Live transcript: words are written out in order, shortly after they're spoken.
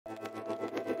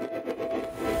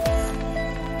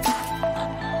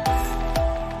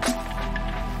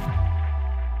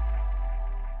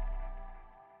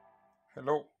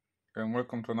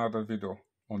welcome to another video.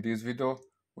 On this video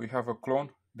we have a clone,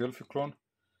 Delphi clone.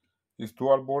 It's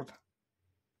dual board.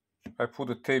 I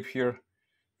put a tape here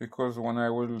because when I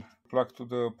will plug to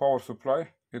the power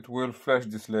supply it will flash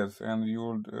these LEDs and you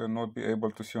will not be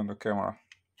able to see on the camera.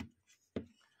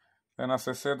 And as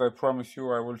I said, I promise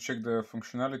you I will check the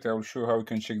functionality. I will show you how you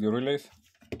can check the relays.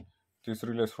 These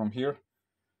relays from here.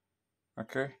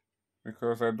 Okay,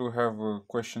 because I do have a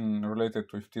question related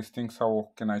with these things.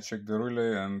 How can I check the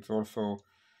relay, and also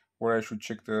where I should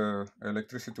check the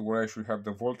electricity, where I should have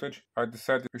the voltage. I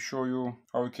decided to show you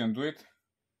how you can do it.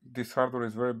 This hardware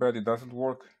is very bad, it doesn't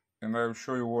work, and I will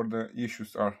show you where the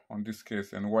issues are on this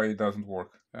case and why it doesn't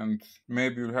work. And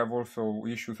maybe you'll have also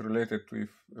issues related with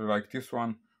like this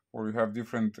one, or you have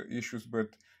different issues,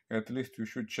 but at least you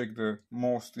should check the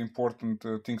most important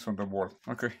things on the board.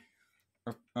 Okay,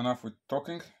 enough with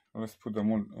talking. Let's put the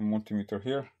multimeter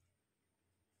here.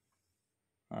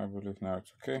 I believe now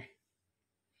it's okay.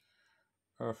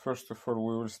 First of all,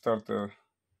 we will start the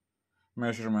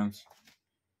measurements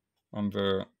on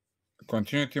the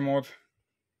continuity mode,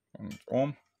 on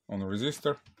ohm, on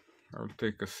resistor. I will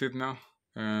take a seat now,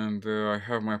 and I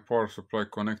have my power supply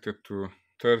connected to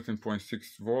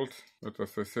 13.6 volts. But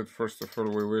as I said, first of all,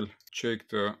 we will check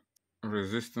the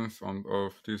resistance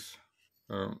of this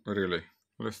relay.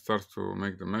 Let's start to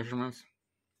make the measurements.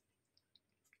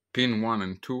 Pin 1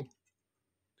 and 2.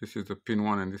 This is the pin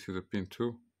 1 and this is the pin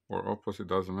 2, or opposite,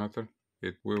 doesn't matter.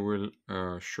 We will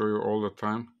show you all the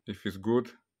time. If it's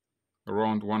good,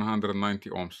 around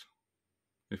 190 ohms.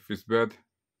 If it's bad,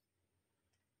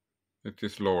 it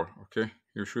is lower. Okay,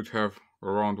 you should have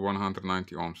around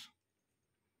 190 ohms.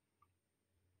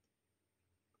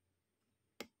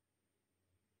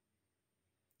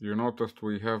 You noticed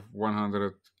we have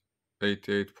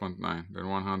 188.9, then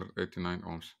 189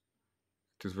 ohms.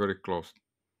 It is very close.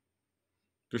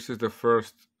 This is the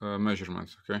first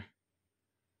measurements. Okay,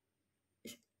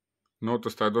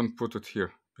 notice I don't put it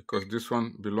here because this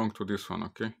one belongs to this one.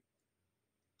 Okay,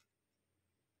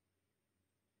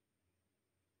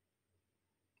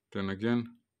 then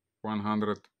again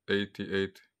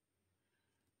 188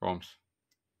 ohms.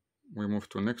 We move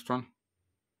to next one.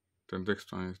 The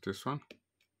next one is this one,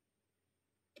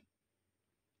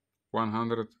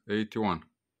 181.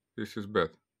 This is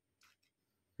bad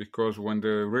because when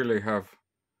the relay have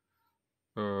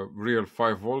real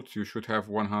 5 volts, you should have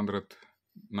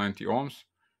 190 ohms.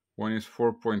 When it's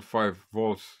 4.5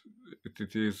 volts,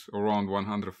 it is around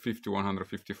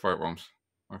 150-155 ohms.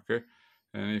 Okay,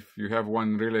 and if you have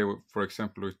one relay, for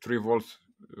example, with 3 volts,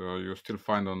 you still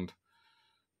find on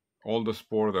all the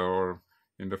sport or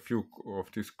in the few of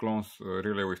these clones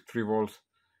relay with 3 volts,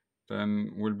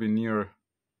 then will be near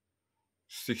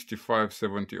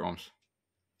 65-70 ohms.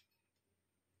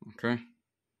 Okay,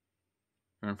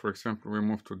 and for example, we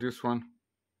move to this one,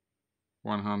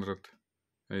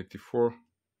 184.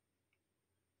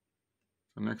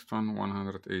 The next one,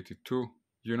 182.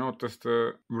 You notice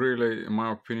the relay, in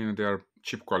my opinion, they are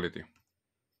cheap quality.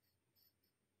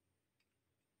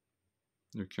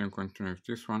 You can continue with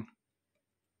this one.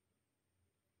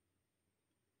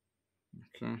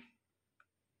 Okay,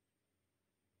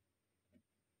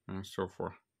 and so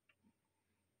forth.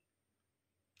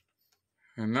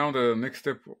 And now the next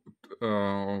step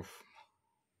of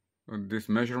these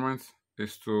measurements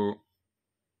is to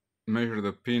measure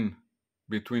the pin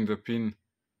between the pin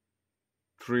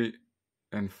 3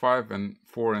 and 5 and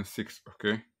 4 and 6.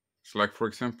 Okay, it's like, for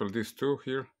example, these two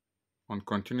here on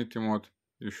continuity mode,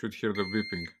 you should hear the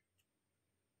beeping.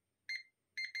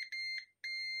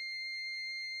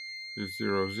 Is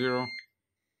 0 0,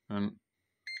 and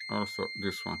also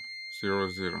this one 0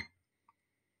 0.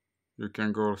 You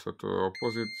can go also to the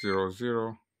opposite, 0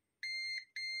 0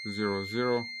 0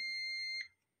 0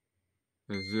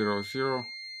 0 0.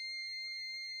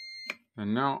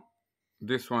 And now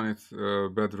this one is a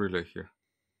bad relay here,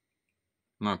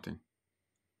 nothing.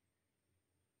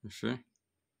 You see,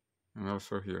 and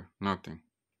also here nothing,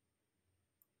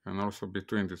 and also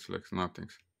between these legs nothing.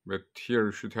 But here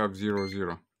you should have 0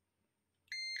 0.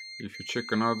 If you check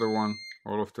another one,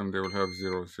 all of them, they will have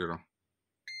 0 0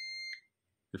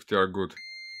 if they are good.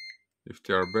 If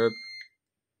they are bad,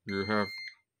 you have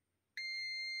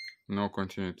no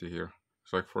continuity here.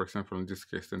 It's like, for example, in this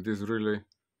case, then this relay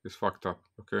is fucked up.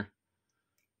 Okay,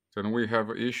 then we have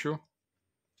an issue,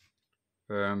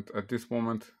 and at this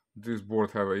moment this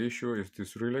board have an issue. Is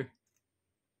this relay,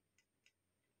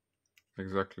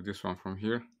 exactly this one from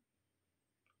here.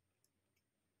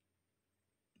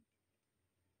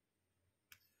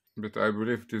 But I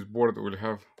believe this board will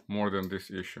have more than this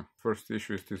issue. First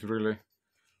issue is this relay.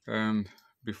 And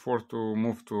before to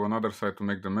move to another side to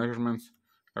make the measurements,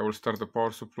 I will start the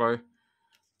power supply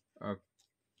at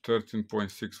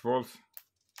 13.6 volts,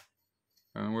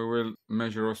 and we will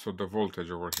measure also the voltage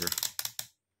over here.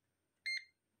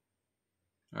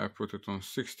 I put it on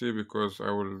 60 because I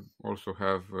will also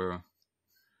have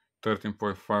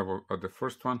 13.5 at the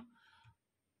first one,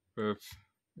 but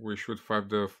we should find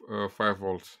the 5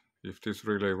 volts, if this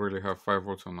relay really have 5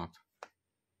 volts or not.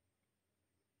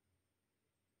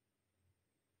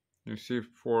 You see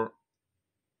 4.9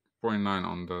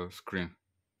 on the screen.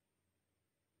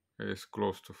 It's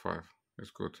close to 5.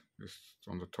 It's good. It's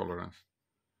on the tolerance.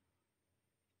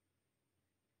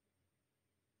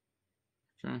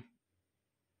 Okay.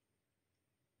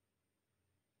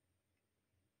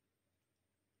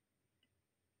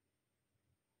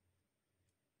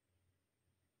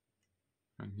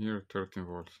 And here 13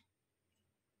 volts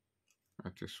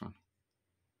at this one.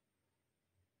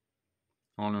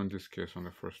 Only in this case, on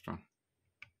the first one.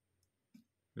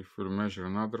 If we'll measure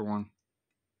another one,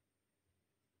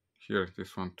 here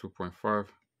this one 2.5,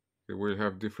 it will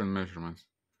have different measurements.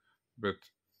 But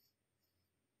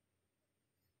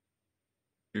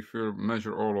if you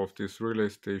measure all of these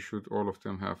relays, they should all of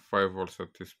them have 5 volts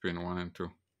at this pin 1 and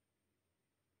 2.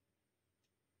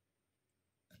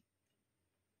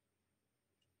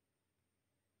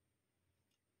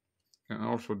 And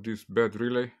also this bad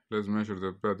relay, let's measure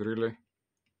the bad relay.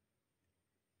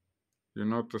 You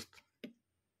noticed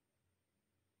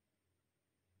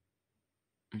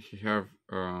he have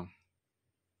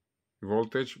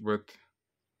voltage, but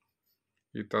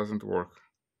it doesn't work.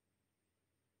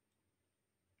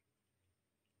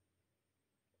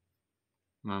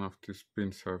 None of these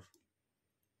pins have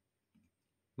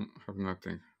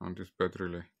nothing on this bad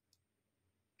relay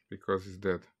because it's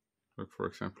dead. Look, for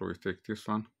example, we take this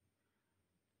one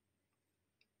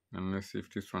and let's see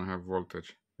if this one have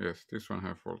voltage. Yes, this one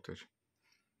have voltage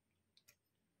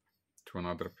to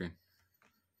another pin.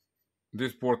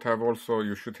 This board have also,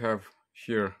 you should have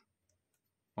here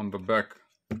on the back,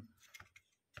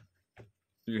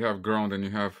 you have ground and you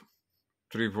have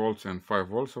 3 volts and 5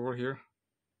 volts over here.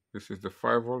 This is the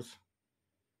 5 volts.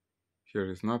 Here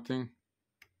is nothing.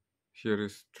 Here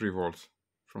is 3 volts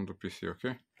from the PC,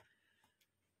 okay?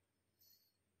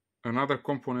 Another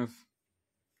component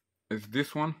is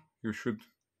this one. You should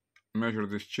measure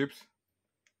these chips.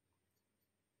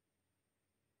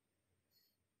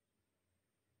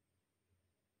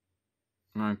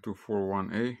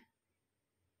 ds150e,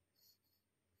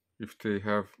 if they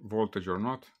have voltage or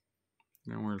not.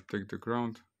 Then we'll take the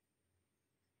ground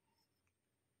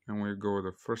and we'll go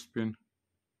the first pin.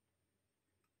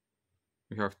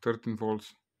 We have 13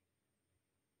 volts,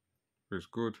 it's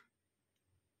good.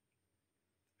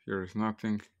 Here is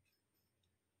nothing.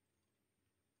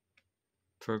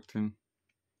 13,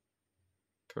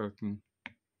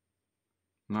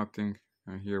 nothing.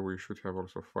 And here we should have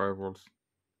also 5 volts.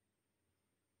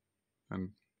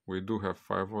 And we do have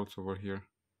 5 volts over here.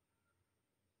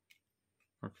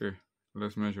 Okay,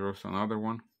 let's measure also another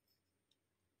one.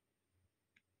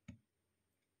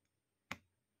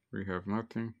 We have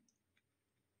nothing.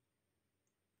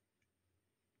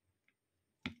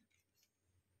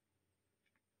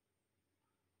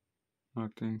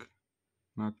 Nothing,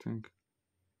 nothing,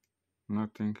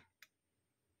 nothing,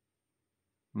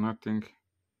 nothing,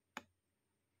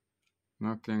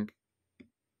 nothing,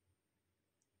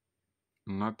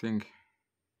 nothing.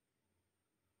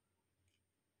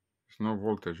 There's no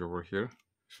voltage over here.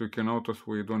 So you can notice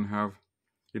we don't have,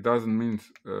 it doesn't mean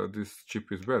this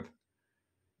chip is bad.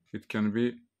 It can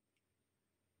be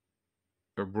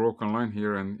a broken line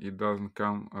here and it doesn't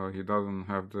come, he doesn't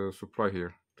have the supply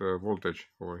here, the voltage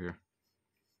over here.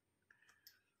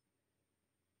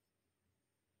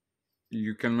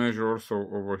 You can measure also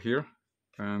over here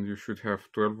and you should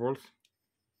have 12 volts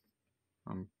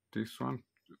on this one,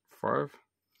 5,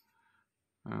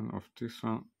 and of this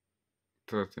one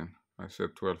 13. I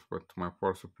said 12, but my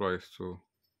power supply is to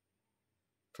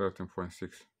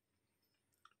 13.6.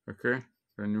 Okay,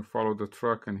 then you follow the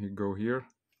track and he go here,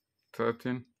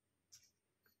 13.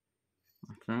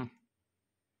 Okay,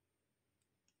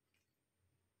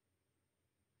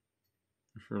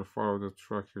 if you follow the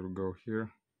track, you'll go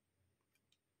here.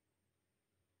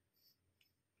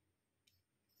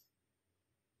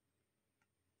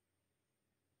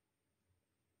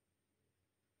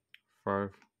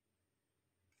 5,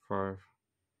 5,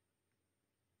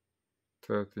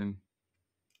 13.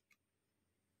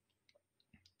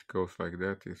 It goes like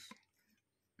that. Is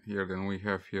here, then we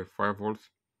have here 5 volts.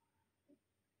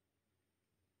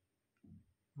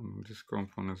 And this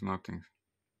component is nothing.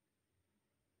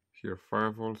 Here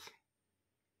 5 volts,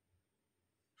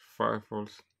 5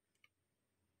 volts,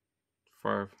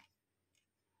 5,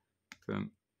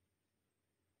 then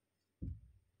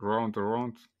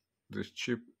around this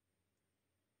chip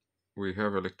we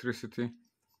have electricity,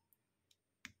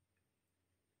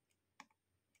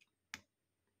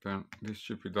 then this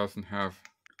chip, it doesn't have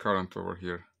current over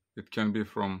here. It can be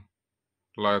from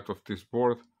light of this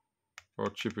board or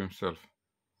chip himself.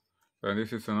 And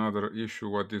this is another issue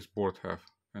what this board have,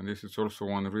 and this is also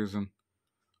one reason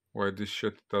why this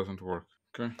shit doesn't work.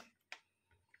 Okay,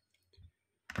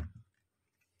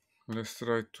 let's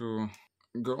try to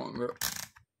go on the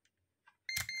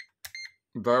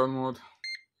diode mode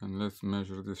and let's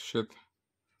measure this shit.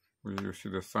 You see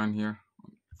the sign here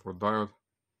for diode,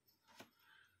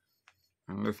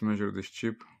 and let's measure this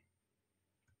chip.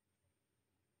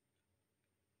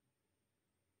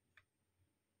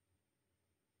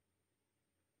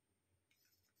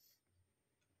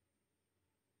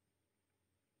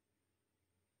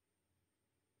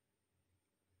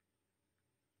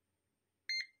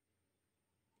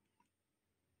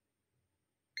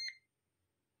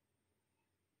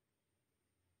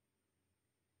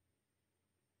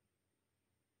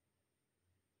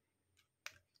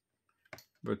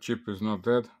 The chip is not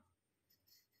dead,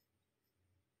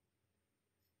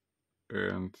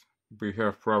 and we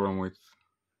have problem with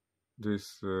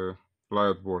this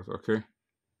light board. Okay,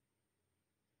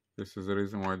 this is the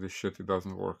reason why this shit, it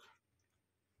doesn't work,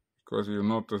 because you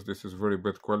notice this is very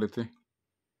bad quality.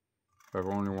 I have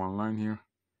only one line here.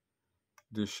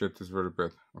 This shit is very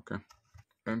bad. Okay,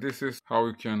 and this is how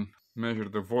you can measure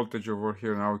the voltage over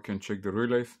here. Now we can check the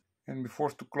relays. And before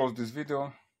to close this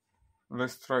video,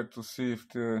 let's try to see if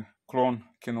the clone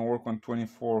can work on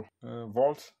 24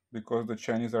 volts, because the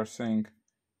Chinese are saying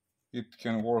it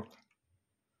can work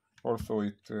also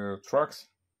with trucks.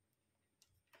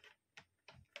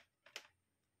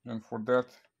 And for that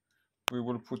we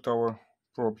will put our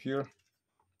probe here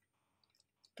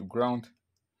to ground.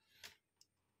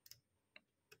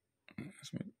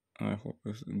 I hope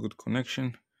it's a good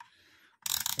connection.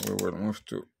 We will move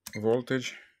to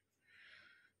voltage,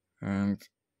 and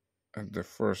at the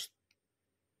first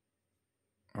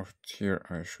of here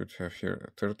I should have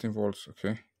here 13 volts.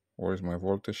 Okay, where is my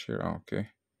voltage here? Okay,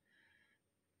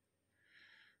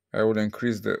 I will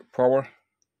increase the power.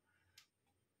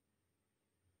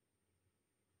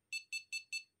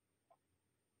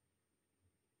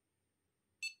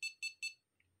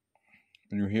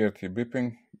 You hear it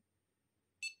beeping.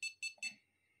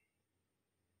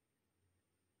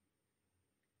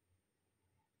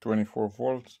 "24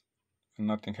 volts and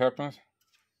nothing happens."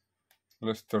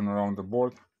 Let's turn around the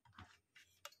board.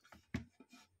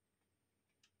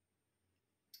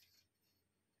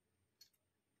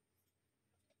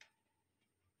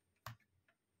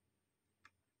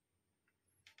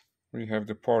 We have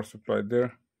the power supply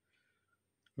there.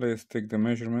 Let's take the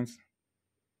measurements.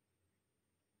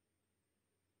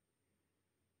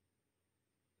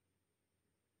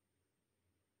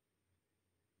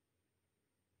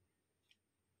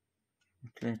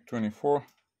 Okay, 24.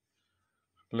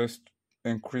 Let's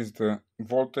increase the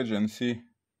voltage and see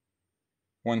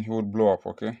when he will blow up.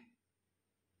 Okay,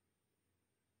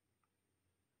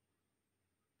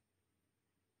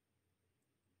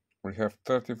 we have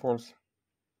 30 volts,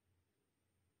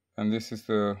 and this is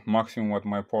the maximum what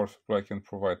my power supply can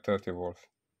provide, 30 volts.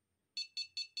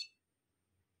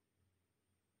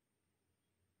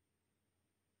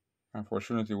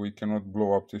 Unfortunately, we cannot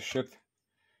blow up this shit,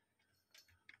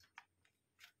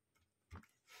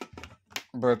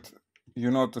 but you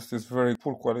notice this very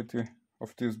poor quality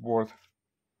of this board.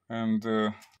 And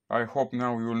I hope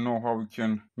now you will know how we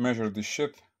can measure this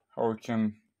shit, how we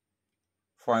can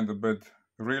find a bad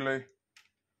relay.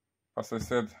 As I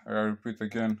said, I repeat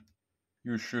again,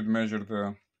 you should measure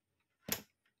the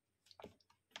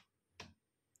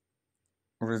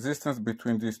resistance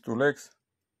between these two legs.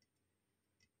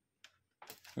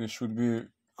 It should be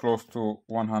close to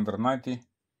 190,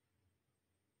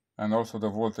 and also the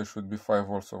voltage should be 5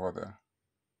 volts over there.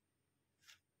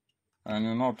 And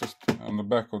you noticed on the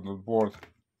back of the board,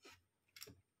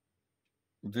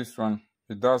 this one,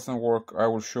 it doesn't work. I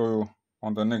will show you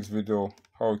on the next video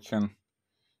how you can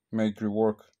make it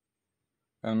work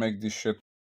and make this shit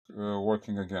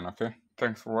working again. Okay,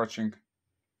 thanks for watching,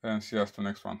 and see us to the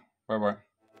next one. Bye bye.